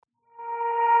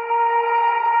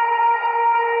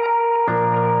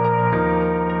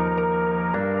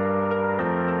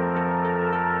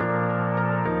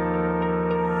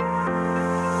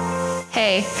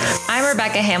Hey, I'm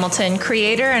Rebecca Hamilton,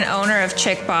 creator and owner of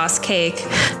Chick Boss Cake.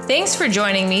 Thanks for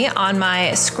joining me on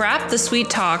my Scrap the Sweet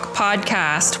Talk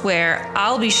podcast, where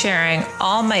I'll be sharing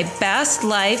all my best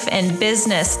life and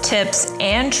business tips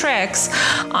and tricks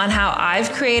on how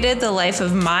I've created the life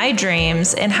of my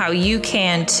dreams and how you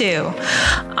can too.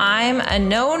 I'm a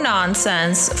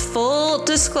no-nonsense, full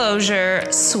disclosure,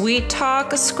 sweet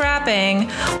talk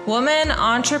scrapping woman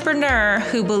entrepreneur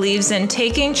who believes in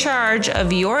taking charge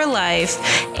of your life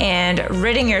and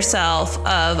ridding yourself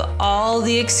of all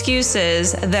the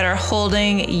excuses that are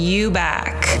holding you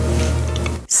back.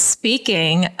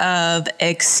 Speaking of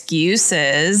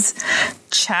excuses,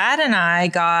 Chad and I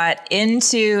got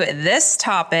into this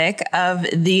topic of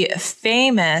the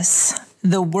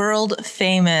world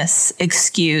famous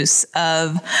excuse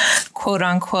of quote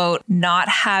unquote not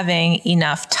having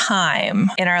enough time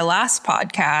in our last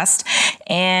podcast.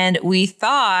 And we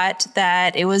thought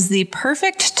that it was the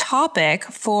perfect topic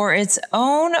for its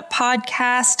own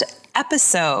podcast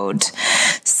episode.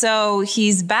 So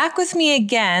he's back with me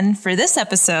again for this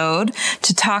episode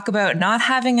to talk about not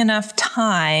having enough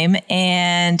time.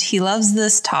 And he loves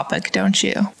this topic, don't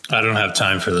you? I don't have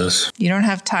time for this. You don't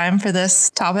have time for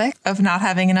this topic of not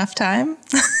having enough time?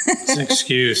 It's an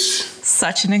excuse.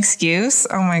 Such an excuse.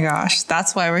 Oh my gosh.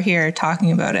 That's why we're here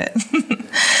talking about it.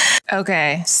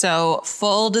 Okay, so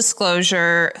full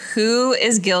disclosure, who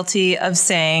is guilty of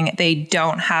saying they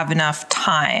don't have enough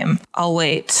time? I'll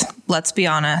wait. Let's be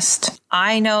honest.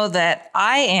 I know that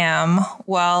I am.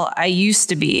 Well, I used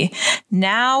to be.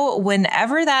 Now,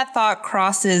 whenever that thought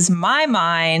crosses my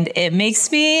mind, it makes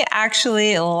me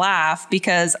actually laugh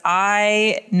because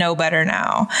I know better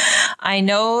now. I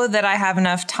know that I have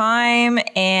enough time,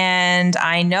 and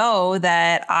I know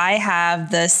that I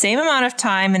have the same amount of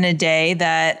time in a day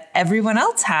that everyone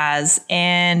else has.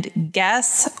 And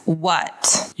guess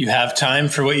what? You have time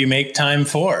for what you make time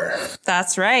for.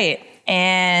 That's right.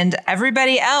 And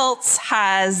everybody else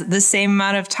has the same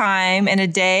amount of time in a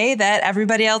day that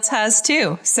everybody else has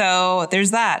too. So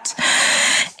there's that.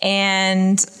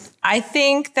 And I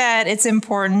think that it's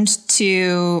important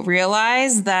to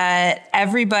realize that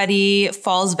everybody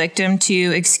falls victim to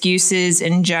excuses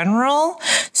in general.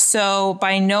 So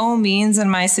by no means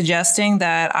am I suggesting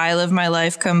that I live my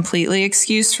life completely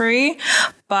excuse-free.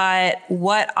 But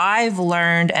what I've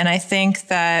learned, and I think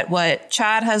that what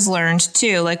Chad has learned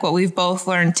too, like what we've both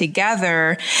learned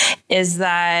together, is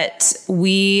that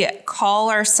we call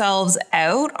ourselves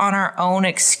out on our own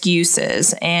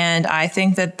excuses. And I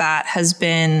think that that has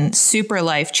been super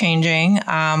life-changing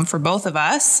for both of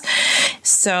us.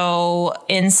 So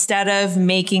instead of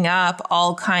making up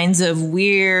all kinds of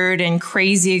weird and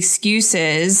crazy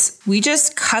excuses, we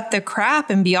just cut the crap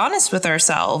and be honest with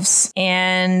ourselves.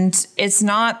 And it's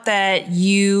not that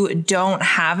you don't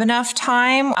have enough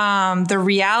time. The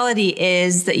reality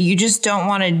is that you just don't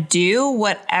want to do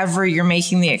whatever you're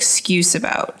making the excuse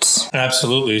about.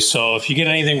 Absolutely. So if you get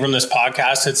anything from this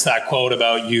podcast, it's that quote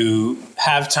about you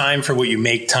have time for what you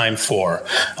make time for.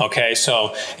 Okay.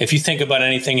 So if you think about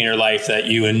anything in your life that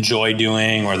you enjoy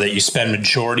doing or that you spend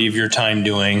majority of your time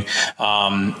doing,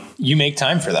 you make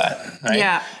time for that, right?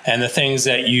 Yeah. And the things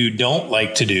that you don't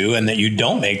like to do and that you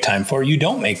don't make time for, you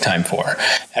don't make time for.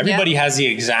 Everybody has the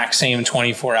exact same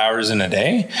 24 hours in a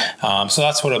day. So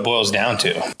that's what it boils down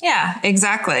to. Yeah,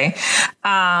 exactly.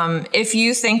 If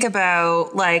you think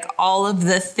about like all of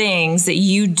the things that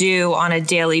you do on a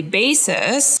daily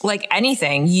basis, like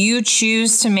anything, you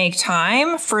choose to make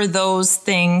time for those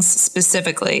things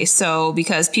specifically. So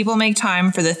because people make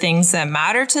time for the things that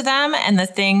matter to them and the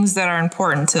things that are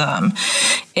important to them.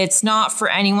 It's not for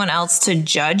anyone else to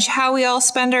judge how we all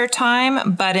spend our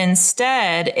time, but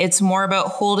instead it's more about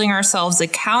holding ourselves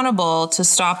accountable to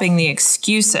stopping the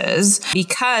excuses,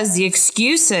 because the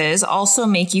excuses also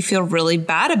make you feel really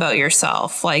bad about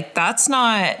yourself. Like that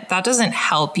doesn't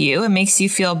help you. It makes you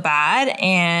feel bad.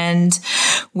 And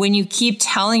when you keep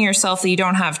telling yourself that you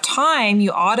don't have time,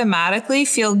 you automatically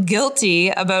feel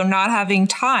guilty about not having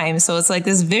time. So it's like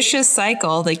this vicious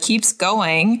cycle that keeps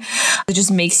going. It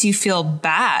just makes you feel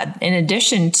bad in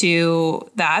addition to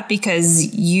that,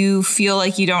 because you feel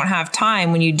like you don't have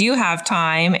time when you do have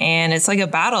time, and it's like a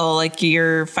battle, like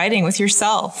you're fighting with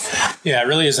yourself. Yeah, it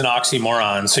really is an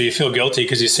oxymoron. So you feel guilty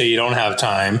because you say you don't have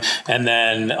time, and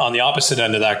then on the opposite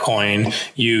end of that coin,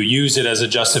 you use it as a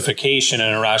justification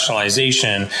and a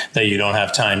rationalization that you don't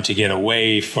have time to get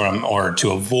away from or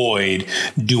to avoid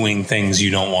doing things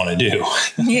you don't want to do.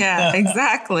 Yeah,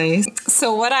 exactly.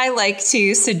 So what I like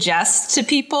to suggest to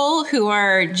people who are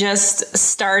are just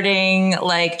starting,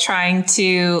 like trying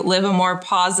to live a more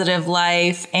positive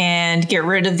life and get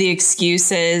rid of the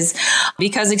excuses,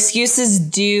 because excuses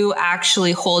do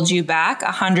actually hold you back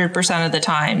 100% of the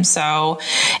time. So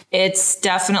it's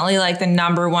definitely like the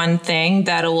number one thing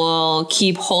that will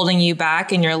keep holding you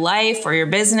back in your life or your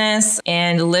business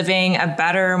and living a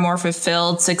better, more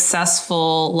fulfilled,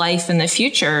 successful life in the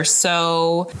future.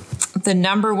 So the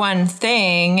number one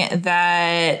thing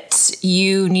that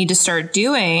you need to start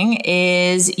doing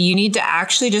is you need to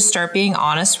actually just start being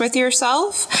honest with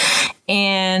yourself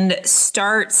and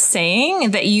start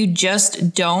saying that you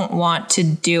just don't want to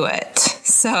do it.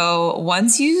 So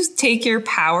once you take your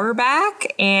power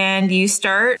back and you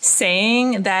start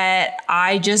saying that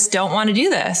I just don't want to do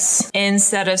this,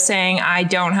 instead of saying I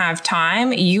don't have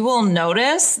time, you will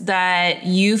notice that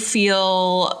you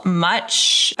feel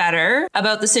much better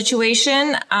about the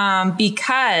situation,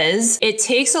 because it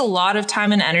takes a lot of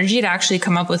time and energy to actually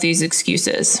come up with these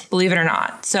excuses, believe it or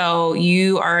not. So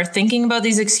you are thinking about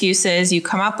these excuses, you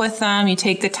come up with them, you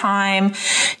take the time,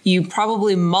 you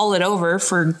probably mull it over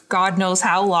for God knows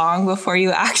how long before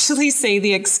you actually say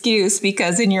the excuse,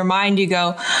 because in your mind you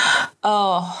go,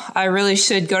 oh, I really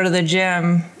should go to the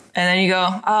gym. And then you go,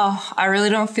 oh, I really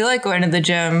don't feel like going to the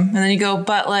gym. And then you go,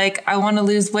 but like, I want to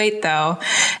lose weight though.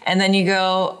 And then you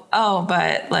go, oh,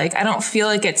 but like, I don't feel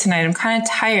like it tonight. I'm kind of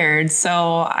tired.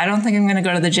 So I don't think I'm going to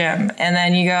go to the gym. And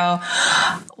then you go,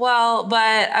 well,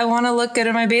 but I want to look good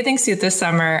in my bathing suit this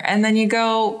summer. And then you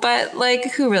go, but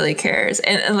like, who really cares?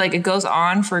 And like, it goes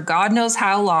on for God knows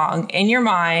how long in your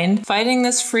mind, fighting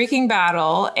this freaking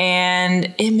battle.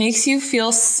 And it makes you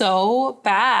feel so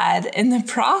bad in the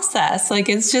process. Like,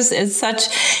 it's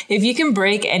such, if you can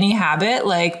break any habit,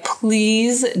 like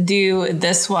please do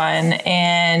this one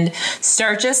and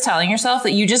start just telling yourself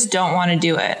that you just don't want to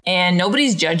do it. And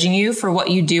nobody's judging you for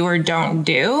what you do or don't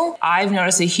do. I've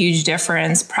noticed a huge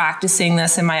difference practicing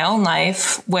this in my own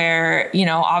life where, you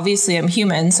know, obviously I'm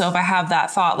human. So if I have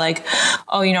that thought like,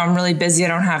 oh, you know, I'm really busy, I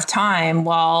don't have time.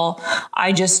 Well,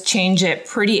 I just change it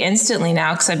pretty instantly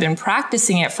now because I've been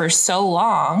practicing it for so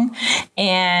long.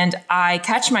 And I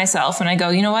catch myself and I go,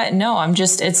 you know what? No,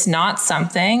 it's not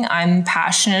something I'm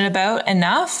passionate about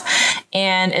enough.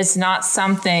 And it's not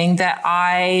something that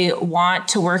I want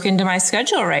to work into my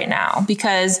schedule right now,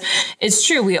 because it's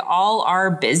true. We all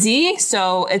are busy.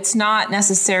 So it's not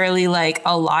necessarily like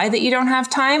a lie that you don't have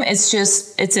time.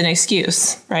 It's an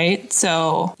excuse, right?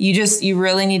 So you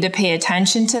really need to pay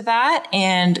attention to that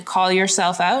and call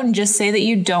yourself out and just say that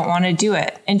you don't want to do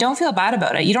it, and don't feel bad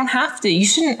about it. You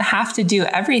shouldn't have to do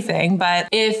everything, but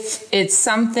if it's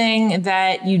something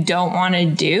that you don't want to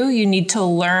do, you need to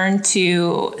learn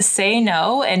to say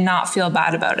no and not feel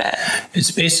bad about it.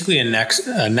 It's basically a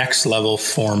next level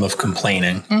form of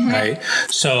complaining, right?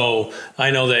 So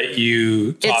I know that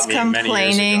you taught me many years ago. It's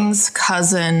complaining's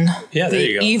cousin. Yeah, there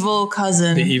you go. Evil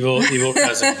cousin. The evil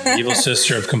cousin, the evil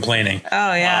sister of complaining.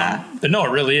 Oh, yeah. But no,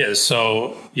 it really is.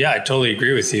 So yeah, I totally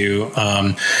agree with you.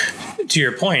 To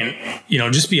your point, you know,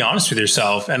 just be honest with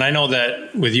yourself. And I know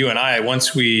that with you and I,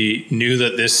 once we knew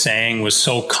that this saying was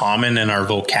so common in our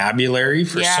vocabulary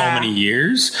for so many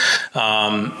years,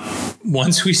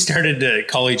 once we started to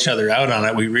call each other out on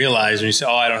it, we realized when you say,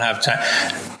 oh, I don't have time.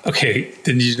 Okay,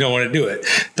 then you don't want to do it.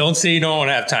 Don't say you don't want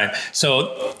to have time.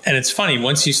 So, and it's funny,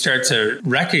 once you start to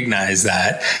recognize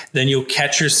that, then you'll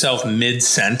catch yourself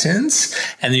mid-sentence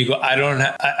and then you go, I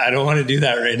don't want to do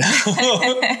that right now.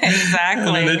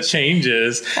 Exactly. And then it changes.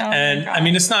 Oh, and I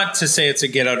mean, it's not to say it's a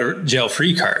get out of jail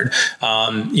free card.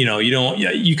 You know,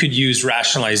 you could use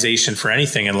rationalization for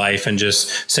anything in life and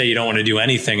just say you don't want to do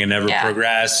anything and never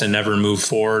progress and never move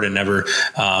forward and never,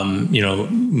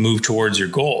 move towards your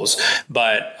goals.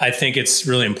 But I think it's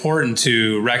really important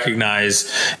to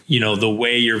recognize, you know, the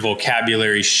way your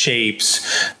vocabulary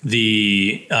shapes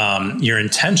your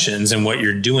intentions and what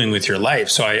you're doing with your life.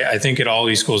 So I think it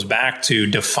always goes back to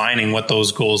defining what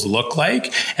those goals look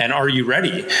like. And are you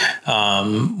ready?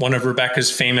 One of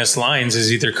Rebecca's famous lines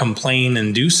is either complain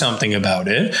and do something about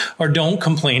it or don't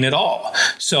complain at all.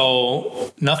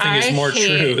 So nothing is more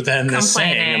true than the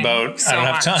saying about I don't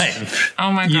have time.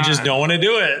 Oh my God. You just don't want to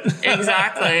do it.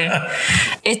 Exactly.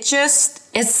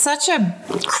 It's such a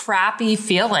crappy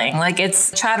feeling. Like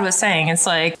Chad was saying, it's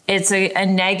like, it's a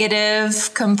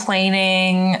negative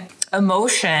complaining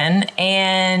emotion,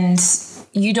 and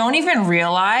you don't even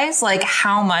realize like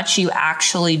how much you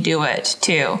actually do it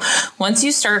too. Once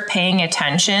you start paying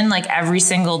attention like every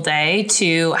single day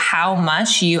to how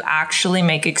much you actually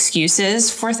make excuses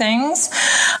for things,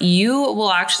 you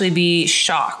will actually be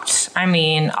shocked. I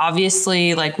mean,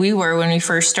 obviously like we were when we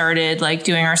first started like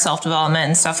doing our self-development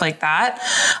and stuff like that.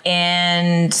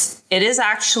 And it is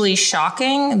actually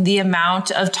shocking the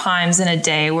amount of times in a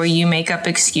day where you make up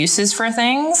excuses for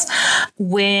things.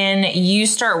 When you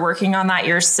start working on that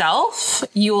yourself,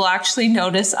 you will actually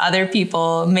notice other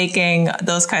people making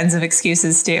those kinds of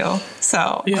excuses too.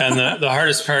 So yeah, and the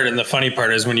hardest part and the funny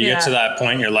part is when you get to that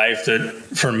point in your life that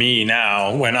for me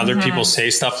now, when other people say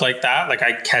stuff like that, like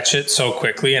I catch it so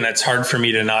quickly, and it's hard for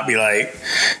me to not be like,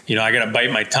 you know, I got to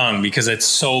bite my tongue because it's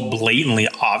so blatantly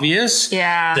obvious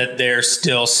that they're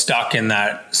still stuck in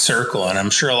that circle. And I'm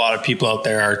sure a lot of people out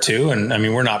there are too. And I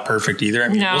mean, we're not perfect either. I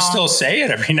mean, we'll still say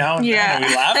it every now and then, and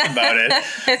we laugh about it.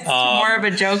 It's more of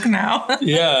a joke now.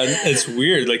 It's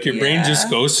weird. Like your brain just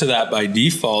goes to that by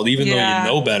default, even though you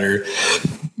know better.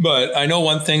 But I know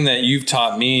one thing that you've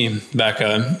taught me,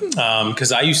 Becca,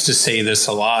 because I used to say this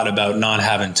a lot about not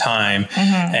having time.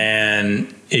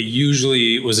 And it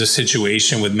usually was a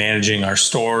situation with managing our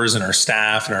stores and our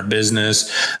staff and our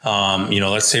business. You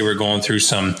know, let's say we're going through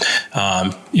some,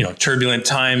 turbulent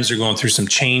times or going through some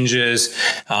changes.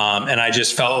 And I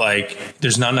just felt like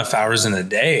there's not enough hours in a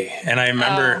day. And I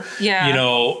remember,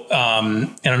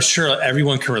 and I'm sure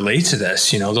everyone can relate to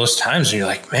this, you know, those times when you're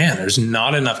like, man, there's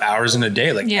not enough hours in a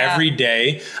day. Like every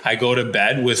day I go to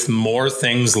bed with more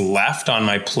things left on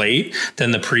my plate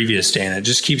than the previous day. And it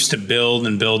just keeps to build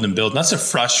and build and build. And that's a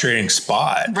frustrating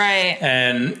spot. Right.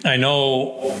 And I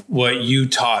know what you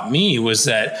taught me was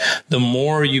that the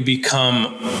more you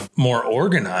become more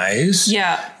organized,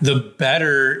 the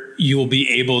better you will be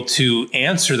able to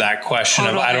answer that question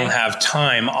of, I don't have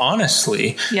time,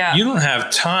 honestly. You don't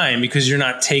have time because you're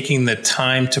not taking the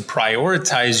time to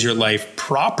prioritize your life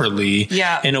properly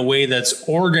in a way that's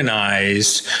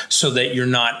organized so that you're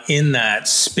not in that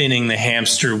spinning the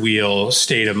hamster wheel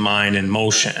state of mind and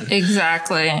motion.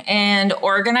 Exactly. And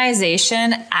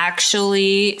organization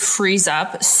actually frees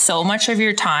up so much of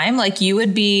your time. Like you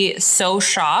would be so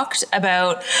shocked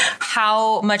about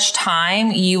how much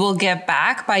time you will get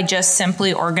back by just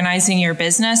simply organizing your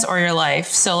business or your life.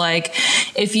 So like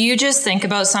if you just think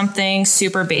about something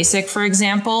super basic, for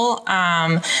example,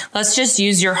 let's just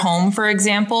use your home, for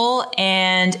example.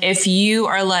 And if you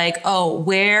are like, oh,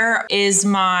 where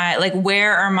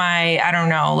are my, I don't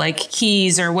know, like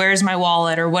keys, or where's my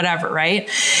wallet or whatever, right?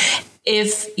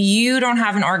 If you don't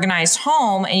have an organized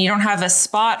home and you don't have a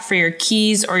spot for your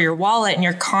keys or your wallet and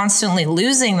you're constantly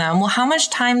losing them, well, how much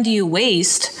time do you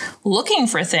waste looking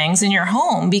for things in your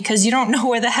home because you don't know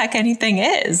where the heck anything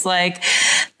is? Like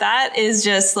that is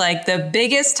just like the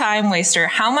biggest time waster.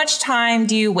 How much time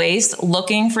do you waste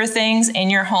looking for things in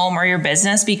your home or your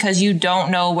business because you don't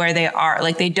know where they are?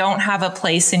 Like they don't have a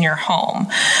place in your home,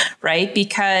 right?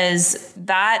 Because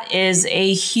that is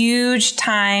a huge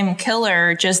time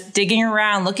killer, just digging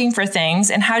around looking for things.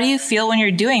 And how do you feel when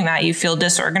you're doing that? You feel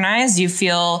disorganized, you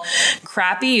feel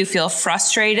crappy, you feel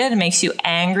frustrated, it makes you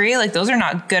angry. Like those are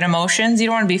not good emotions. You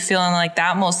don't want to be feeling like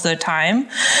that most of the time.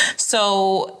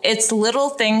 So it's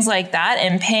little things like that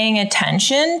and paying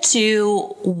attention to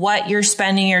what you're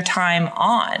spending your time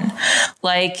on.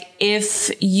 Like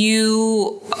if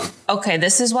you,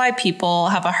 this is why people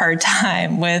have a hard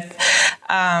time with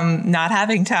not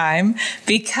having time,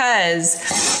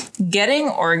 because getting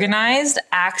organized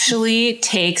actually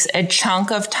takes a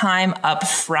chunk of time up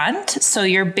front. So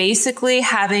you're basically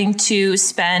having to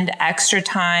spend extra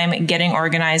time getting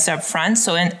organized up front.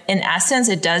 So in essence,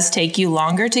 it does take you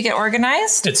longer to get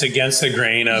organized. It's against the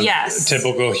grain of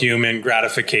typical human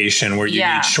gratification where you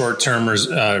need short-term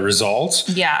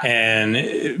results.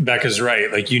 And Becca's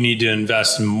right. Like you need to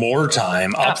invest more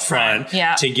time up front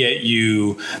to get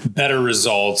you better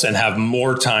results and have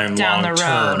more time long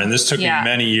term. And this took me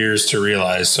many years to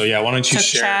realize. So why don't you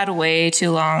share? Took Chad way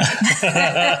too long.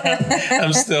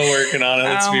 I'm still working on it.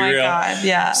 Let's be real.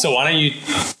 God, So why don't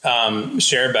you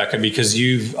share, Becca, because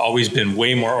you've always been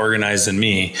way more organized than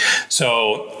me.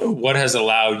 So what has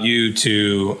allowed you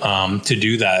to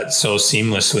do that so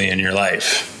seamlessly in your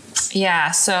life?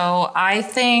 Yeah. So I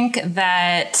think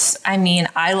that,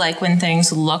 I like when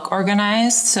things look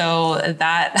organized. So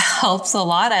that helps a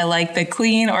lot. I like the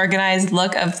clean, organized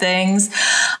look of things.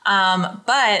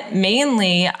 But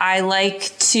mainly I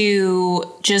like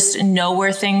to just know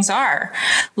where things are.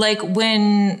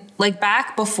 Like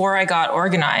back before I got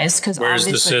organized, because where's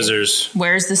the scissors?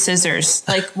 Where's the scissors?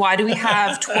 Like, why do we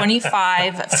have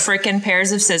 25 freaking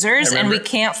pairs of scissors and we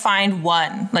can't find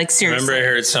one? Like, seriously. Remember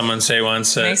I heard someone say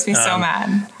once that makes me so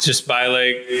mad. Just buy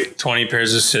like 20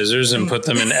 pairs of scissors and put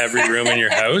them in every room in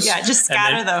your house. Just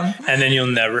scatter them. And then you'll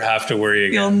never have to worry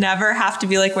again. You'll never have to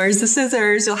be like, where's the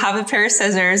scissors? You'll have a pair of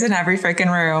scissors scissors in every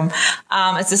freaking room.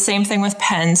 It's the same thing with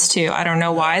pens too. I don't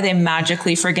know why they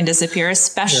magically freaking disappear,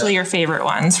 especially your favorite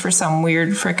ones for some weird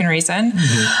freaking reason.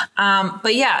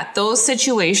 But yeah, those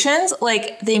situations,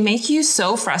 like they make you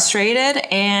so frustrated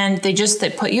and they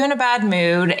put you in a bad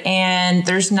mood, and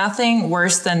there's nothing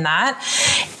worse than that.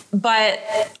 But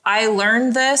I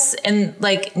learned this in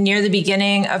like near the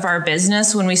beginning of our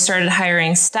business when we started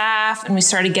hiring staff and we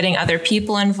started getting other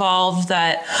people involved,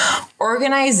 that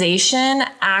organization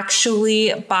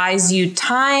actually buys you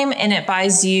time and it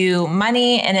buys you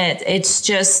money, and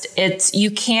it's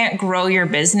you can't grow your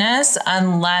business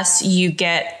unless you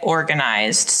get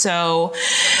organized. So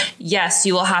yes,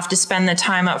 you will have to spend the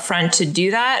time up front to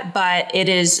do that, but it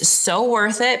is so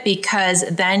worth it, because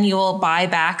then you will buy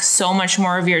back so much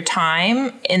more of your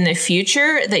time in the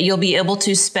future that you'll be able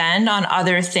to spend on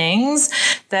other things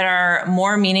that are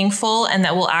more meaningful and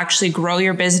that will actually grow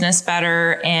your business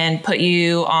better and put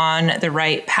you on the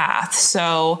right path.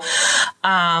 So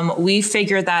we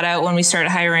figured that out when we started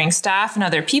hiring staff and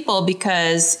other people,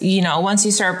 because, once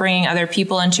you start bringing other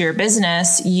people into your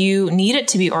business, you need it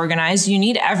to be organized. You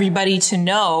need everybody to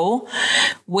know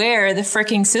where the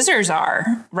freaking scissors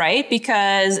are, right?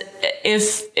 Because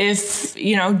if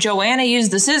Joanna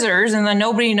used the scissors and then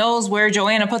nobody knows where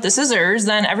Joanna put the scissors,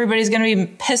 then everybody's going to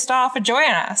be pissed off at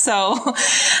Joanna. So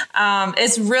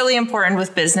it's really important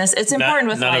with business. It's important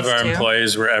with life too. None of our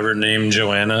employees were ever named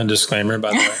Joanna. Disclaimer,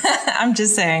 by the way. I'm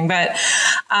just saying, but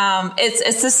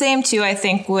it's the same too, I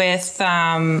think, with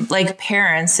like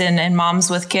parents and moms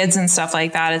with kids and stuff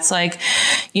like that. It's like,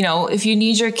 if you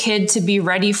need your kid to be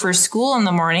ready for school in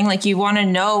the morning, like you want to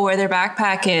know where their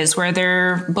backpack is, where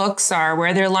their books are,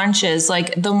 where their lunch is.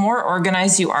 Like the more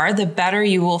organized you are, the better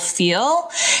you will feel.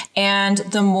 And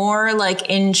the more like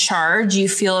in charge you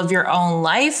feel of your own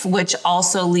life, which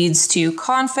also leads to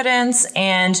confidence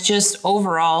and just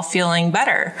overall feeling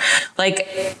better. Like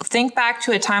think back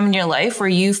to a time in your life where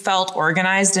you felt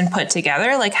organized and put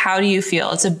together. Like, how do you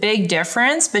feel? It's a big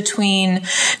difference between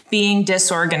being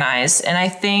disorganized. And I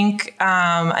think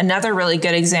another really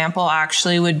good example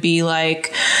actually would be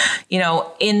like,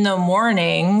 in the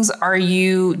mornings,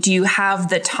 do you have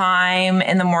the time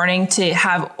in the morning to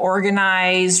have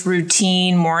organized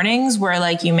routine mornings where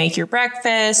like you make your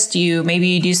breakfast, maybe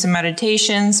you do some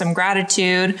meditation, some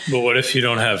gratitude. But what if you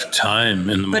don't have time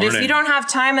in the morning? But if you don't have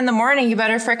time in the morning, you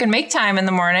better freaking make time in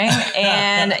the morning.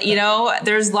 And,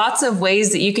 there's lots of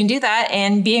ways that you can do that.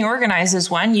 And being organized is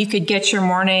one. You could get your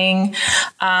morning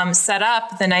set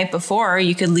up the night before.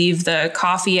 You could leave the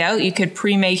coffee out. You could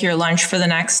pre-make your lunch for the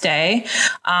next day.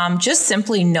 Just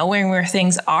simply knowing where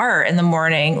things are in the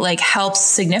morning, like helps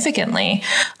significantly.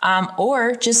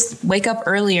 Or just wake up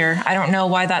earlier. I don't know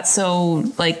why that's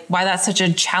such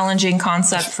a challenging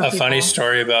concept for people. A funny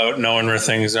story about knowing where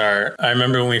things are. I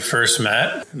remember when we first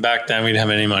met, back then we didn't have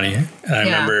any money. And I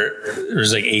remember it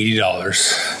was like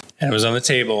 $80 and it was on the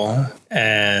table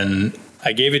and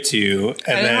I gave it to you,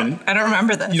 and I don't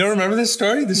remember this. You don't remember this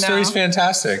story? This story is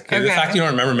fantastic. Okay. The fact you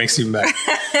don't remember makes it even better.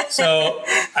 So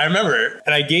I remember,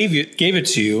 and I gave it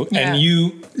to you, and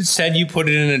you said you put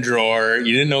it in a drawer.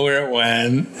 You didn't know where it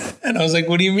went, and I was like,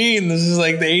 "What do you mean? This is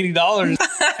like the $80."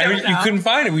 You couldn't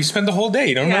find it. We spent the whole day.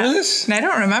 You don't remember this? I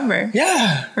don't remember.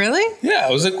 Yeah. Really? Yeah.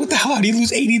 I was like, "What the hell? How do you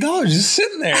lose $80 just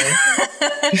sitting there?"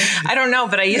 I don't know,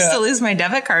 but I used to lose my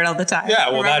debit card all the time.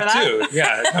 Yeah. Well, that too.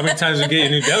 Yeah. How many times did you get a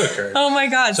new debit card? Oh my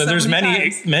God. So there's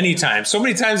many times. So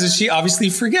many times that she obviously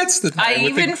forgets the time. I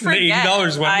even forget. The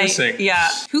 $80 went missing. Yeah.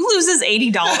 Who loses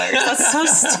 $80? That's so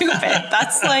stupid.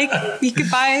 That's like, you could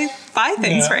buy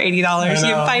things for $80.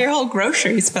 You buy your whole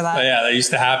groceries for that. But yeah, that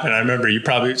used to happen. I remember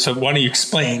so why don't you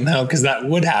explain how, because that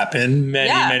would happen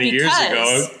many years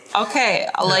ago. Okay,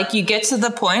 like you get to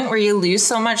the point where you lose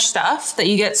so much stuff that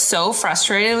you get so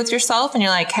frustrated with yourself and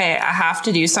you're like, hey, I have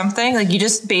to do something. Like you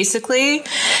just basically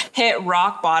hit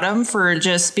rock bottom for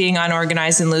just being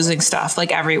unorganized and losing stuff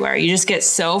like everywhere. You just get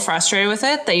so frustrated with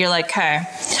it that you're like, hey,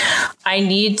 I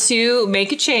need to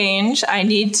make a change. I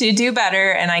need to do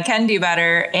better and I can do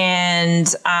better.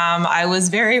 And I was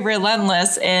very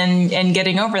relentless in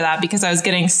getting over that because I was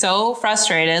getting so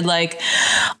frustrated. Like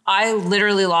I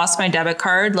literally lost my debit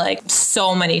card like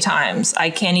so many times. I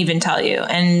can't even tell you.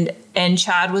 And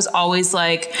Chad was always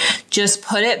like, just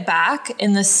put it back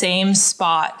in the same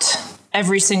spot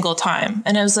every single time.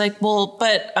 And I was like, well,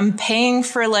 but I'm paying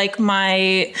for like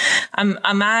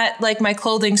I'm at like my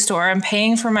clothing store. I'm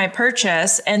paying for my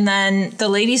purchase. And then the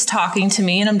lady's talking to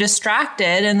me and I'm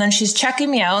distracted. And then she's checking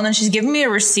me out and then she's giving me a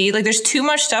receipt. Like there's too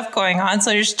much stuff going on.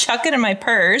 So I just chuck it in my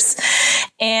purse.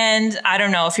 And I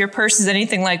don't know if your purse is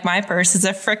anything like my purse, it's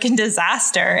a freaking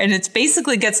disaster. And it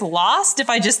basically gets lost if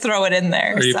I just throw it in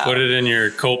there. Or you put put it in your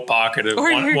coat pocket of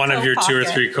one of your pocket. 2 or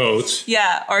 3 coats.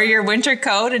 Yeah, or your winter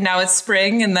coat, and now it's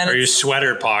spring, and then or your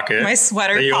sweater pocket. My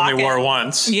sweater that you pocket. only wore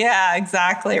once. Yeah,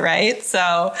 exactly, right.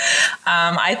 So,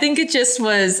 I think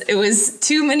it was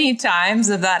too many times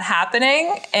of that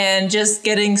happening, and just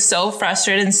getting so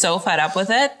frustrated and so fed up with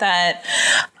it that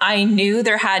I knew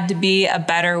there had to be a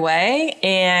better way,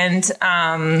 and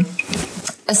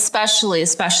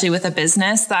especially with a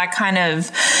business,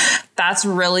 that's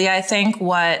really, I think,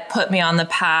 what put me on the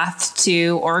path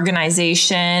to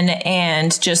organization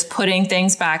and just putting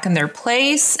things back in their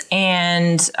place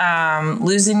and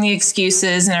losing the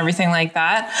excuses and everything like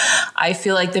that. I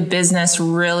feel like the business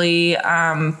really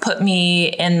put me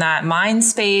in that mind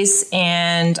space,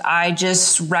 and I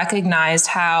just recognized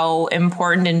how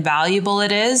important and valuable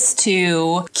it is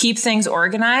to keep things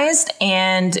organized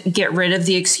and get rid of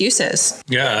the excuses.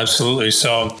 Yeah, absolutely.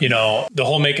 So, the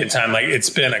whole Make It Time, it's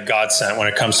been a godsend when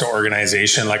it comes to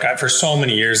organization. For so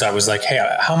many years, I was like, hey,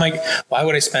 why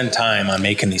would I spend time on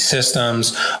making these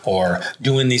systems or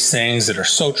doing these things that are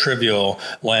so trivial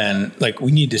when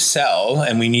we need to sell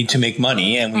and we need to make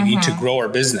money and we need to grow our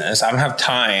business. I don't have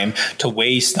time to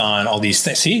waste on all these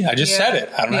things. See, I just said it.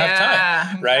 I don't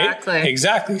have time. Right?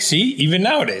 Exactly. See, even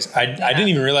nowadays, I didn't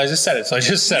even realize I said it. So I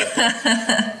just said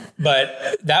it.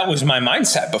 But that was my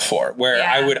mindset before, where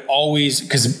I would always,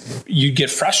 because you'd get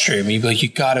frustrated. You'd be like, you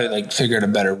got to figure out a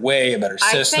better way, a better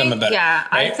system, right?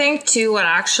 I think too, what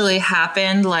actually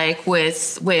happened,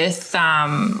 with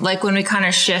when we kind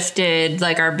of shifted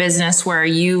our business, where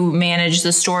you manage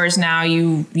the stores now,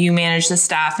 you manage the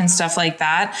staff and stuff like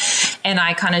that. And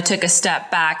I kind of took a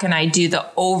step back and I do the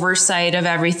oversight of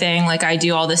everything. I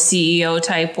do all the CEO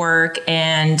type work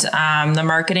and the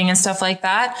marketing and stuff like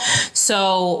that.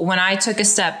 So when I took a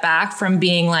step back from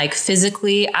being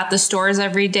physically at the stores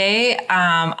every day,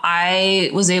 I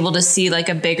was able to see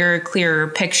a bigger, clearer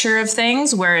picture of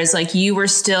things. Whereas you were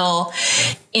still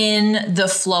in the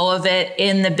flow of it,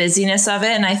 in the busyness of it.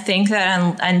 And I think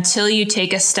that until you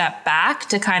take a step back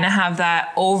to kind of have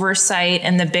that oversight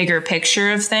and the bigger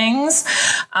picture of things,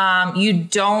 you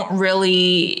don't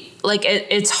really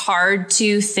it's hard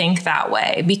to think that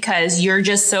way, because you're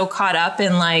just so caught up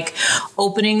in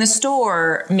opening the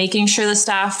store, making sure the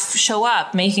staff show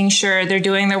up, making sure they're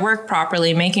doing their work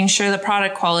properly, making sure the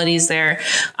product quality is there,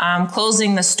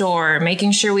 closing the store,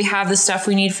 making sure we have the stuff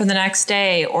we need for the next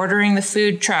day, ordering the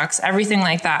food trucks, everything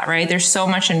like that, right? There's so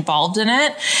much involved in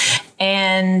it.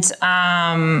 And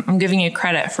I'm giving you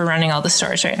credit for running all the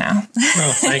stores right now.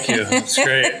 Oh, thank you. That's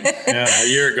great. Yeah, a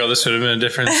year ago, this would have been a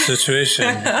different situation.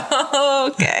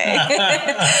 Okay.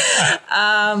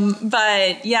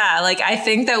 But yeah, I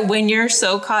think that when you're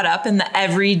so caught up in the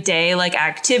everyday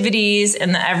activities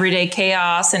and the everyday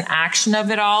chaos and action of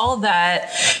it all,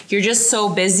 that you're just so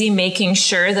busy making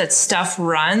sure that stuff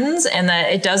runs and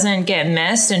that it doesn't get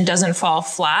missed and doesn't fall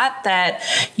flat, that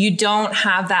you don't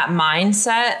have that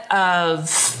mindset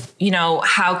of,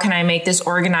 how can I make this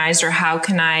organized, or how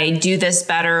can I do this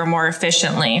better or more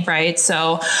efficiently, right?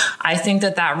 So I think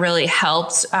that really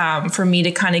helped for me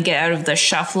to kind of get out of the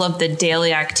shuffle of the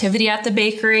daily activity at the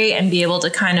bakery and be able to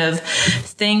kind of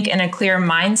think in a clear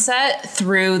mindset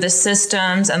through the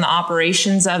systems and the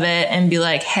operations of it and be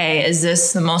like, hey, is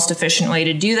this the most efficient way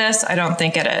to do this? I don't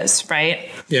think it is, right?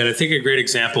 Yeah, and I think a great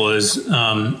example is,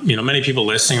 many people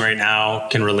listening right now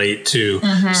can relate to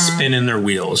spinning their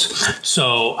wheels.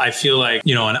 So I feel like,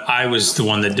 and I was the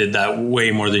one that did that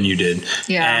way more than you did.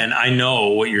 Yeah. And I know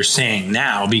what you're saying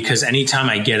now, because anytime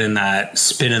I get in that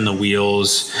spin in the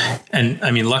wheels, and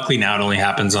I mean, luckily now it only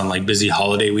happens on busy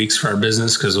holiday weeks for our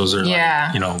business, because those are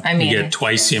we get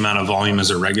twice the amount of volume as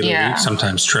a regular week,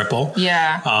 sometimes triple.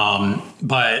 Yeah.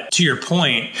 But to your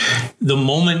point, the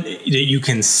moment that you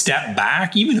can step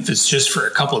back, even if it's just for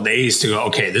a couple of days, to go,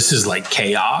 okay, this is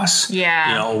chaos.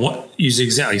 Yeah. Use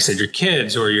exactly, you said, your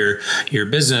kids or your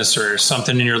business or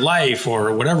something in your life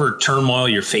or whatever turmoil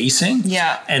you're facing.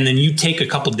 Yeah. And then you take a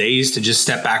couple of days to just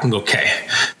step back and go, okay,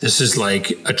 this is a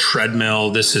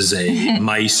treadmill. This is a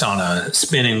mice on a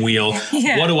spinning wheel.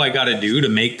 Yeah. What do I got to do to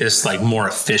make this more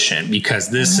efficient? Because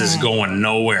this is going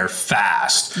nowhere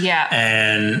fast. Yeah.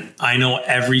 And I know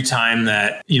every time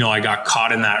that, I got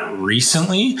caught in that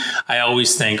recently, I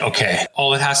always think, okay,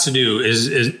 all it has to do is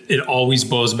it always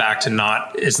boils back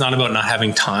to it's not about about not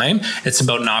having time. It's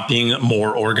about not being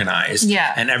more organized.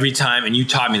 Yeah. And every time, and you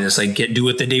taught me this, like do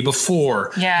it the day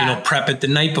before, prep it the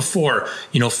night before,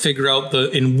 figure out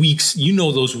in weeks,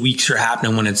 those weeks are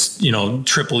happening when it's,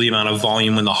 triple the amount of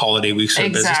volume when the holiday weeks are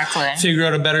busy. Figure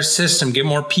out a better system, get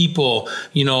more people,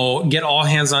 get all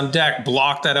hands on deck,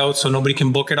 block that out so nobody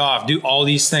can book it off, do all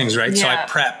these things, right? So I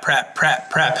prep,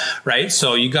 right?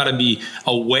 So you got to be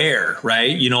aware,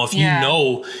 right? If you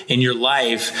know in your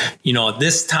life,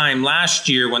 this time last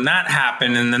year when that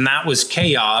happened and then that was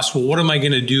chaos, well, what am I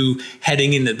going to do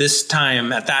heading into this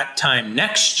time at that time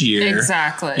next year?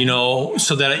 Exactly.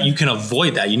 So that you can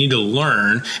avoid that. You need to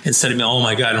learn instead of being, oh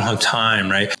my God, I don't have time,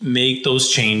 right? Make those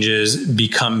changes,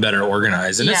 become better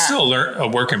organized. And it's still a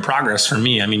work in progress for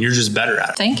me. I mean, you're just better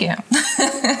at it. Thank you.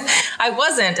 I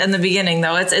wasn't in the beginning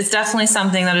though. It's definitely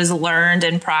something that is learned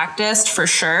and practiced for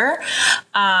sure.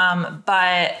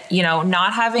 But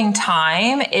not having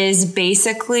time is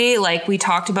basically like we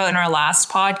talked about in our last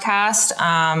podcast.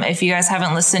 If you guys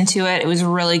haven't listened to it, it was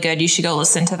really good. You should go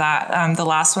listen to that. The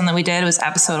last one that we did was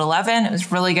episode 11. It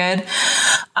was really good.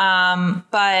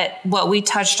 But what we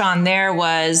touched on there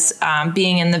was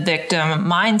being in the victim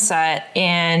mindset,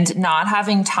 and not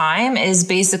having time is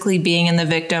basically being in the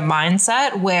victim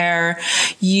mindset where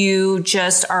you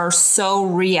just are so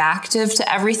reactive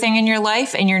to everything in your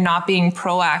life and you're not being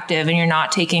proactive and you're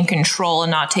not taking control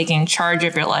and not taking charge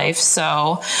of your life.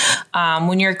 So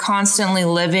when you're constantly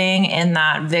living in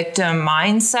that victim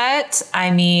mindset,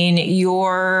 I mean,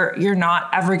 you're not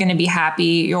ever going to be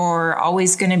happy. You're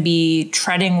always going to be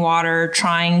treading water,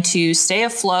 trying to stay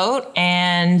afloat,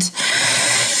 and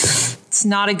it's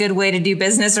not a good way to do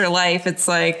business or life. It's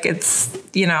like, it's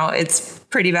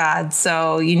pretty bad.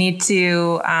 So you need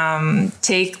to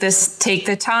take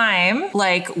the time,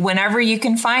 like whenever you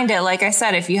can find it. Like I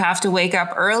said, if you have to wake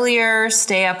up earlier,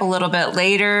 stay up a little bit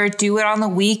later, do it on the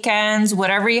weekends,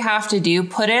 whatever you have to do,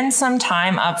 put in some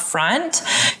time up front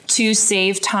to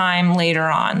save time later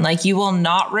on. Like you will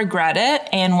not regret it.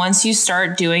 And once you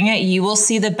start doing it, you will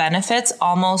see the benefits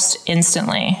almost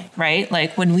instantly, right?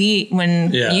 Like when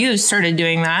you started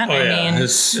doing that,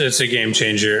 it's a game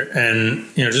changer. And,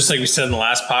 just like we said in the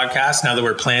last podcast, now that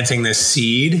we're planting this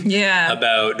seed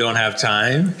about don't have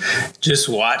time, just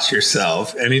watch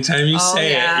yourself. Anytime you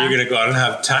say it, you're going to go out and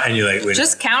have time. And you're like, wait.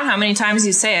 Just count how many times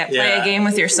you say it. Play a game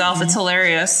with yourself. It's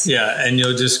hilarious. Yeah. And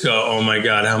you'll just go, oh my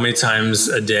God, how many times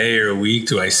a day or a week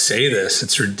do I say this?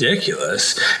 It's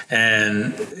ridiculous.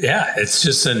 And it's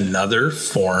just another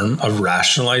form of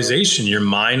rationalization. Your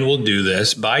mind will do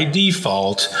this by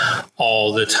default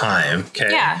all the time.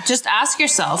 Okay. Yeah. Just ask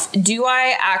yourself, do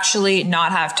I actually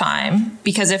not have time?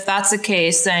 Because if that's the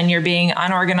case, then you're being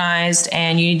unorganized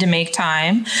and you need to make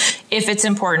time if it's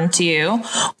important to you.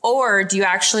 Or do you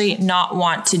actually not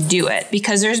want to do it?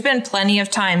 Because there's been plenty of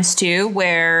times too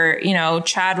where,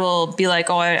 Chad will be like,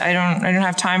 oh, I don't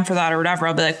have time for that or whatever.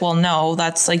 I'll be like, well, no,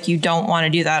 that's like, you don't want to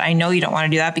do that. I know you don't want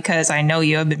to do that because I know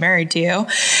you have been married to you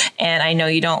and I know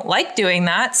you don't like doing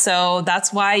that. So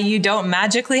that's why you don't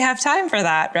magically have time for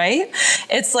that. Right.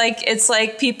 It's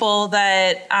like people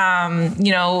that,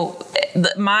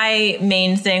 my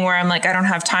main thing where I'm like, I don't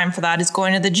have time for that is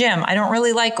going to the gym. I don't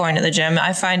really like going to the gym.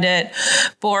 I find it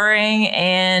boring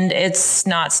and it's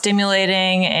not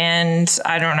stimulating. And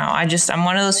I don't know. I'm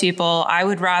one of those people. I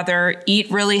would rather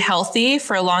eat really healthy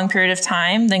for a long period of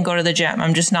time than go to the gym.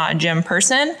 I'm just not a gym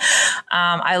person.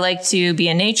 I like to be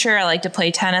in nature. I like to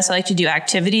play tennis. I like to do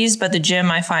activities, but the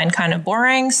gym I find kind of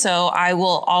boring. So I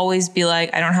will always be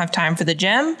like, I don't have time for the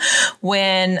gym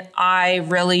when I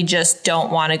really just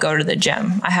don't want to go to the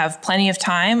gym. I have plenty of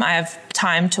time. I have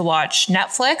time to watch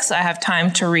Netflix. I have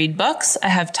time to read books. I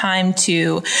have time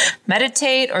to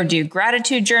meditate or do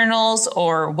gratitude journals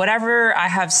or whatever. I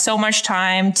have so much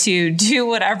time to do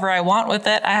whatever I want with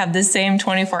it. I have the same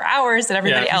 24 hours that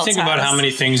everybody else has. Think about how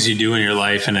many things you do in your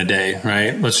life in a day,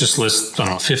 right? Let's just list,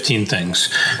 15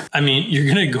 things. I mean,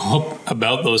 you're going to go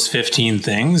about those 15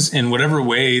 things in whatever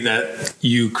way that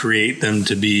you create them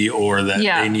to be or that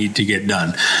they need to get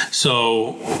done.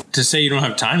 So to say you don't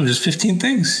have time, there's 15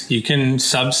 things. You can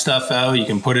sub stuff out, you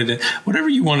can put it in, whatever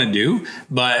you want to do,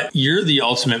 but you're the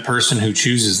ultimate person who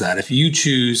chooses that. If you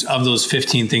choose of those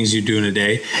 15 things you do in a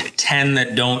day, 10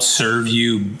 that don't serve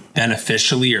you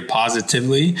beneficially or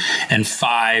positively and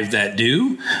 5 that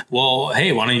do, well,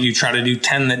 hey, why don't you try to do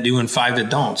 10 that do and 5 that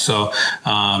don't? So,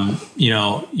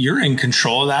 you're in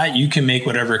control of that. You can make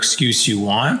whatever excuse you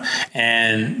want.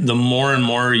 And the more and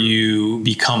more you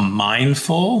become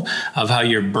mindful of how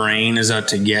your brain is out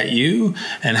to get you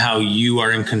and how you you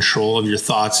are in control of your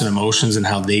thoughts and emotions and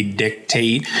how they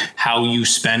dictate how you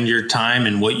spend your time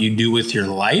and what you do with your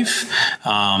life,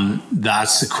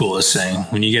 that's the coolest thing.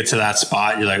 When you get to that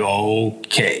spot, you're like,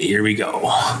 okay, here we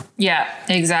go. Yeah,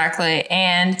 exactly.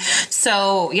 And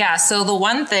so the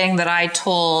one thing that I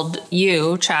told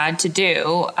you, Chad, to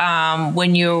do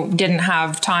when you didn't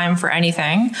have time for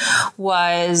anything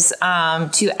was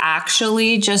to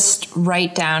actually just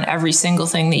write down every single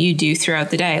thing that you do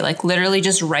throughout the day. Like literally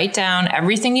just write down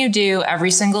everything you do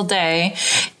every single day,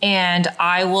 and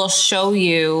I will show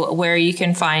you where you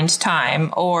can find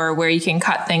time or where you can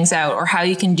cut things out or how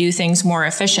you can do things more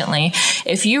efficiently.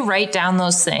 If you write down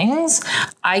those things,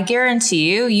 I guarantee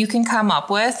you can come up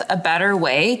with a better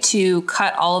way to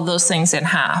cut all of those things in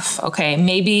half. Okay.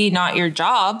 Maybe not your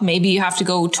job. Maybe you have to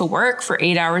go to work for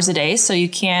 8 hours a day. So you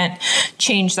can't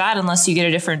change that unless you get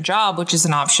a different job, which is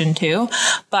an option too.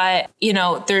 But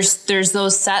there's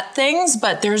those set things,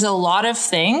 but there's a lot of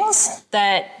things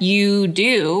that you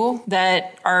do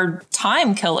that are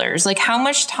time killers. Like how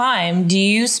much time do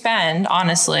you spend,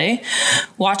 honestly,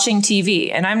 watching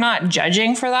TV? And I'm not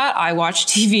judging for that. I watch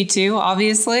TV too,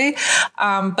 obviously.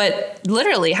 But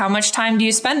literally, how much time do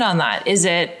you spend on that? Is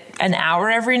it an hour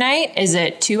every night? Is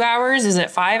it 2 hours? Is it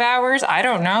 5 hours? I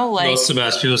don't know. Like most of the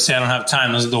best people say I don't have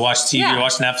time. They'll watch TV,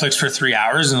 watch Netflix for 3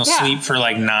 hours and they'll sleep for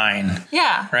like 9.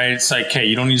 Yeah. Right. It's like, hey,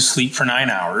 you don't need to sleep for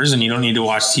 9 hours and you don't need to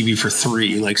watch TV for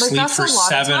 3. Like sleep for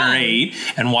 7 or 8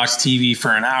 and watch TV for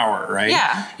an hour. Right.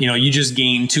 Yeah. You just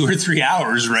gain 2 or 3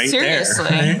 hours Seriously.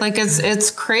 there. Right? Like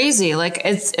it's crazy. Like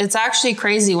it's actually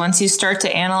crazy once you start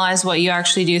to analyze what you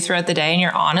actually do throughout the day and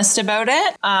you're honest about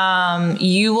it.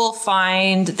 You will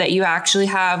find that you actually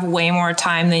have way more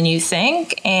time than you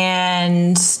think,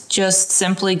 and just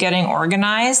simply getting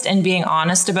organized and being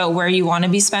honest about where you want to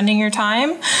be spending your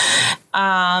time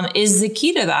is the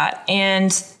key to that.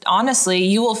 And honestly,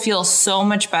 you will feel so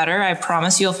much better. I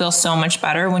promise you'll feel so much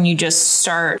better when you just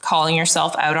start calling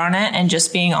yourself out on it and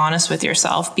just being honest with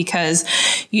yourself, because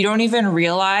you don't even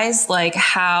realize like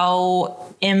how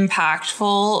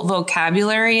impactful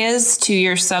vocabulary is to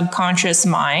your subconscious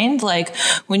mind. Like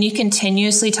when you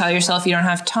continuously tell yourself you don't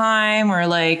have time, or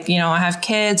like, I have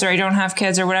kids, or I don't have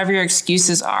kids, or whatever your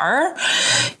excuses are,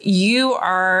 you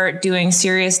are doing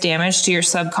serious damage to your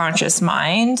subconscious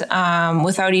mind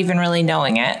without even really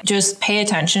knowing it. Just pay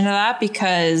attention to that,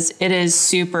 because it is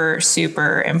super,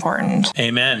 super important.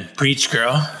 Amen. Preach,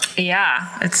 girl.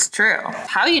 Yeah, it's true.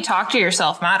 How you talk to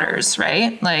yourself matters,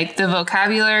 right? Like the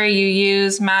vocabulary you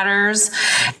use matters.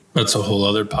 That's a whole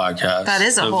other podcast. That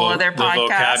is a whole other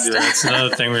podcast. The vocabulary. That's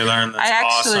another thing we learned.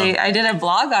 That's awesome. I did a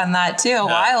blog on that too a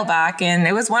while back, and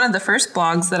it was one of the first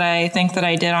blogs that I think that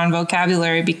I did on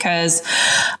vocabulary, because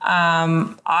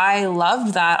I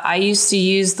loved that. I used to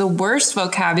use the worst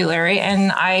vocabulary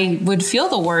and I would feel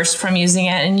the worst from using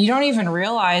it. And you don't even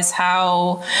realize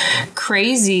how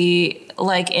crazy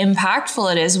like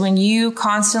impactful it is when you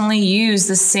constantly use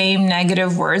the same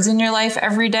negative words in your life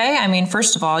every day. I mean,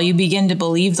 first of all, you begin to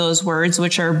believe those words,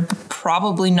 which are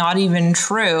probably not even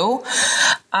true.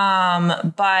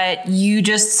 But you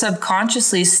just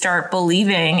subconsciously start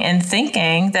believing and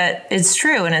thinking that it's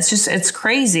true. And it's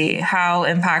crazy how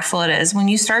impactful it is when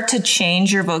you start to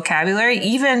change your vocabulary,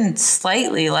 even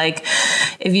slightly. Like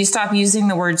if you stop using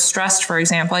the word stressed, for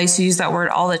example, I used to use that word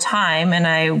all the time and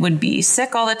I would be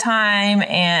sick all the time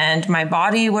and my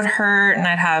body would hurt and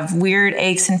I'd have weird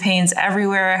aches and pains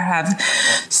everywhere. I'd have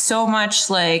so much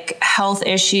like health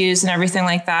issues and everything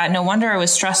like that. No wonder I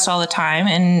was stressed all the time.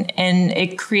 And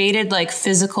it created like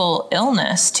physical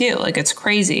illness too. Like it's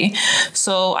crazy.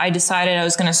 So I decided I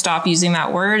was going to stop using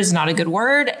that word. It's not a good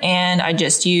word. And I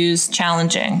just use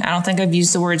challenging. I don't think I've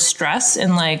used the word stress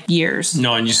in like years.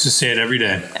 No, I used to say it every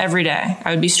day. Every day.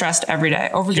 I would be stressed every day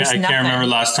over just nothing. I can't remember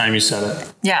last time you said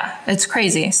it. Yeah, it's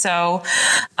crazy. So,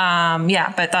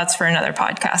 but that's for another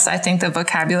podcast. I think the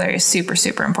vocabulary is super,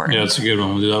 super important. Yeah, it's a good one.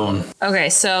 We'll do that one. Okay.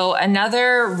 So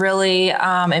another really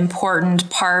important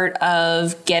part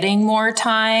of getting more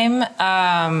time,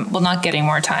 not getting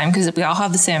more time because we all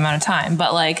have the same amount of time,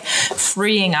 but like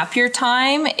freeing up your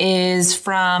time is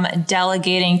from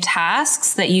delegating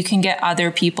tasks that you can get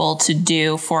other people to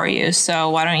do for you. So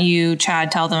why don't you,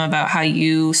 Chad, tell them about how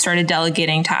you started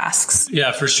delegating tasks?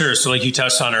 Yeah, for sure. So like you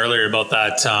touched on earlier about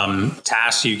that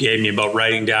task you gave me about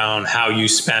writing down how you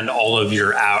spend all of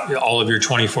your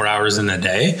 24 hours in a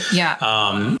day.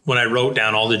 Yeah. When I wrote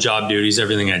down all the job duties,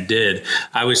 everything I did,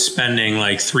 I was spending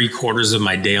like 3/4 of of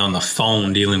my day on the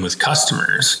phone dealing with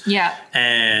customers. Yeah.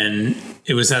 And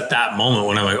it was at that moment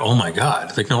when I'm like, oh my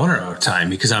God, like no wonder I don't have time,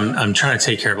 because I'm trying to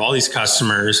take care of all these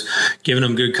customers, giving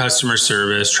them good customer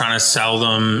service, trying to sell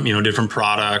them, different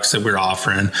products that we're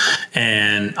offering.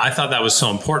 And I thought that was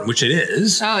so important, which it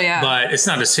is. Oh yeah. But it's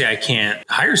not to say I can't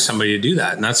hire somebody to do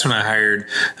that. And that's when I hired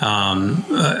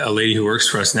a lady who works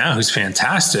for us now, who's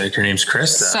fantastic. Her name's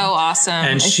Krista. So awesome.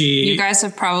 And you guys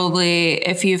have probably,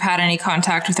 if you've had any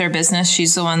contact with her business,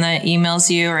 she's the one that emails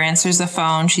you or answers the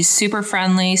phone. She's super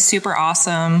friendly, super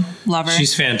awesome. Love her.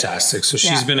 She's fantastic. So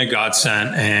she's been a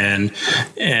godsend, and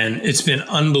it's been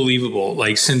unbelievable.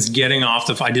 Like since getting off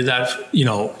I did that,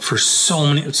 for so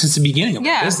many, since the beginning of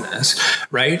my business,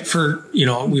 right? For, we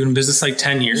were in business like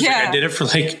 10 years. Like I did it for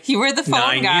like you were the phone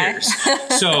 9 guy. years.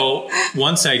 So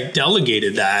once I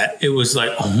delegated that, it was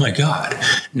like, oh my God,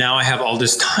 now I have all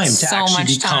this time to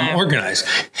actually become organized.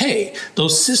 Hey,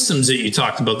 those systems that you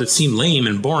talked about that seem lame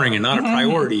and boring and not a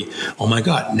priority. Oh my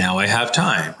God, now I have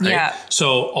time. Right? Yeah.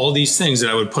 So all these things that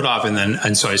I would put off,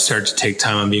 and so I started to take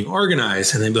time on being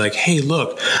organized, and they'd be like, hey,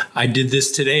 look, I did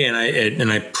this today and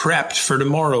I prepped for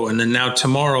tomorrow. And then now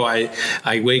tomorrow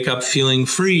I wake up feeling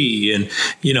free. And,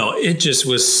 it just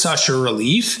was such a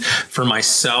relief for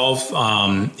myself,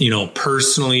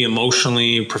 personally,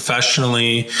 emotionally,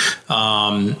 professionally.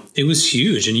 It was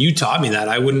huge. And you taught me that.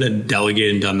 I wouldn't have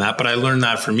delegated and done that, but I learned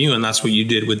that from you. And that's what you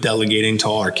did with delegating to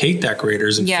all our cake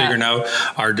decorators and figuring out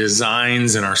our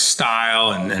designs and our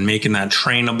style and making that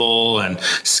trainable and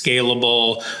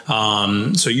scalable.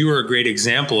 So you were a great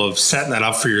example of setting that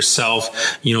up for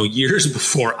yourself, years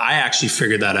before I actually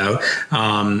figured that out.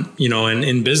 And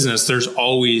in business, there's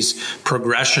always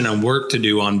progression and work to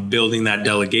do on building that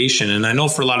delegation. And I know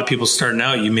for a lot of people starting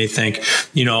out, you may think,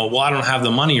 well, I don't have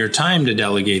the money or time to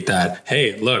delegate that.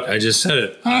 Hey, look, I just said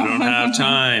it. I don't have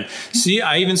time. See,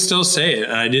 I even still say it.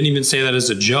 And I didn't even say that as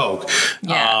a joke.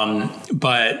 Yeah.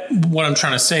 But what I'm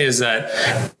trying to say is that,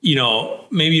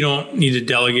 maybe you don't need to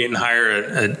delegate and hire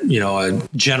a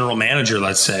general manager,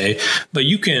 let's say, but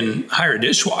you can hire a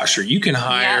dishwasher. You can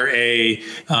hire a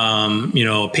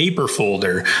paper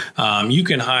folder. You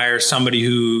can hire somebody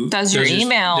who does your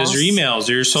emails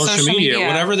or your social media,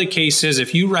 whatever the case is.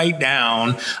 If you write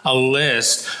down a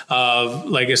list of,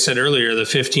 like I said earlier, the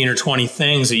 15 or 20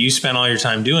 things that you spend all your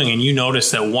time doing, and you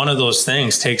notice that one of those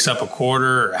things takes up a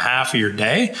quarter or half of your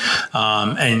day,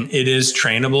 and it is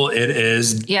trainable, it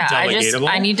is delegatable.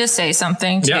 I need to say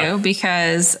something too,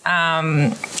 because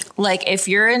if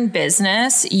you're in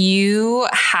business, you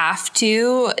have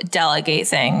to delegate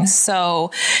things.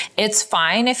 So it's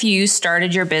fine if you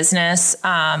started your business.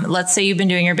 Let's say you've been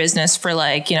doing your business for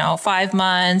 5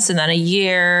 months and then a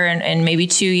year and maybe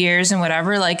 2 years and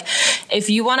whatever.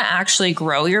 If you want to actually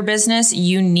grow your business,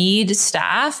 you need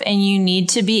staff and you need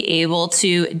to be able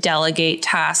to delegate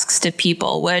tasks to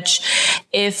people, which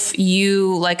if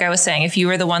you, like I was saying, if you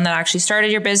were the one that actually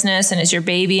started your business and is your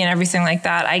baby and everything like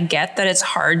that, I get that it's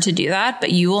hard to do that,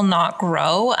 but you will not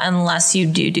grow unless you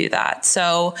do that.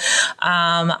 So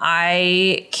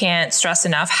I can't stress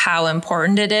enough how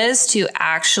important it is to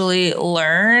actually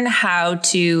learn how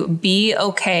to be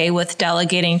okay with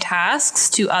delegating tasks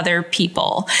to other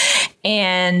people.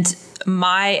 And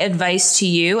my advice to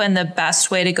you, and the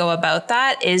best way to go about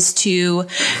that, is to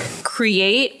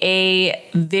create a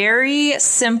very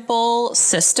simple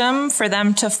system for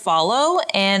them to follow.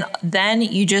 And then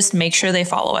you just make sure they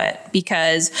follow it,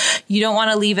 because you don't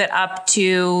want to leave it up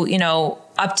to,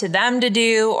 up to them to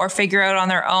do or figure out on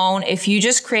their own. If you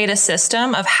just create a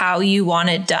system of how you want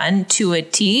it done to a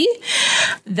T,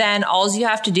 then all you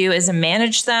have to do is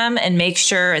manage them and make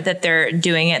sure that they're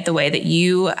doing it the way that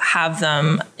you have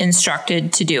them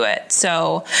instructed to do it.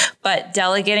 So, but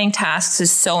delegating tasks is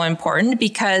so important,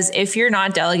 because if you're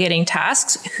not delegating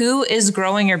tasks, who is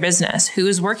growing your business? Who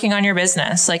is working on your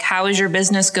business? How is your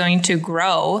business going to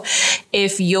grow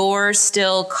if you're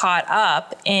still caught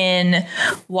up in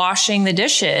washing the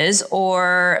dishes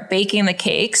or baking the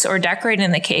cakes or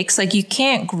decorating the cakes? You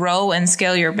can't grow and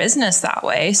scale your business that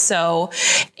way. So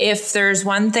if there's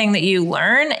one thing that you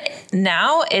learn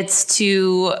now, it's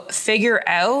to figure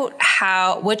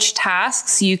out which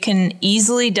tasks you can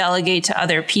easily delegate to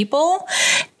other people,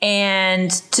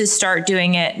 and to start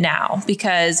doing it now.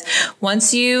 Because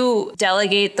once you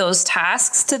delegate those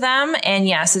tasks to them, and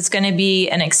yes, it's going to be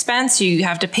an expense. You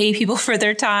have to pay people for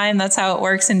their time. That's how it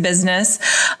works in business,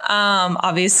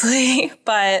 obviously.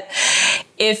 But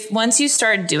once you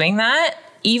start doing that,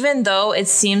 even though it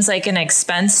seems like an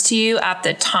expense to you at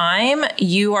the time,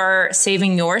 you are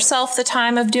saving yourself the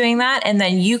time of doing that. And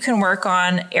then you can work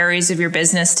on areas of your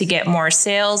business to get more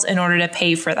sales in order to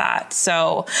pay for that.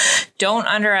 So don't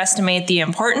underestimate the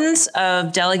importance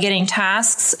of delegating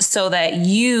tasks so that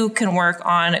you can work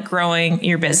on growing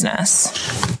your business.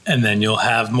 And then you'll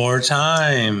have more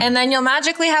time. And then you'll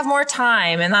magically have more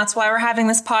time. And that's why we're having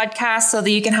this podcast, so that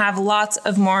you can have lots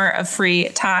of more of free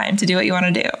time to do what you want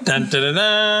to do. Dun, dun, dun,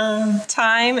 dun.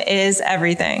 Time is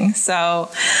everything.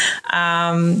 So,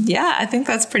 I think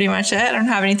that's pretty much it. I don't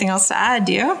have anything else to add.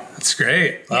 Do you? That's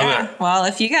great. Love it. Well,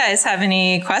 if you guys have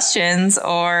any questions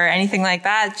or anything like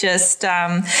that, just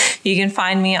you can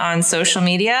find me on social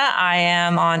media. I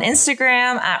am on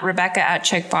Instagram at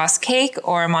Rebecca@ChickBossCake,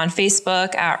 or I'm on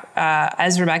Facebook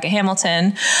as Rebecca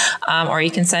Hamilton, or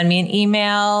you can send me an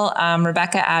email,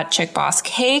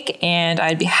 Rebecca@ChickBossCake, and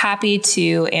I'd be happy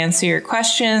to answer your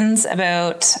questions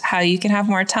about how you can have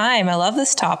more time. I love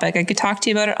this topic. I could talk to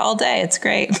you about it all day. It's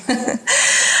great.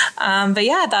 But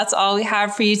yeah, that's all we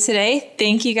have for you today.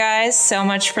 Thank you guys so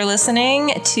much for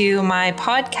listening to my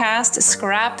podcast,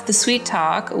 Scrap the Sweet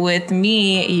Talk, with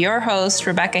me, your host,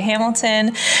 Rebecca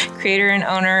Hamilton, creator and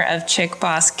owner of Chick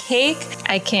Boss Cake.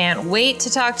 I can't wait to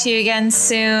talk to you again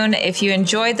soon. If you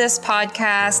enjoyed this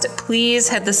podcast, please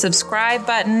hit the subscribe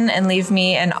button and leave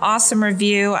me an awesome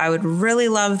review. I would really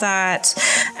love that.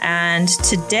 And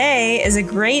today is a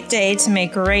great day to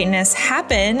make greatness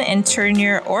happen and turn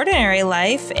your ordinary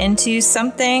life into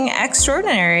something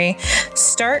extraordinary.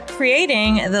 Start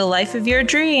creating the life of your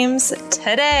dreams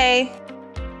today.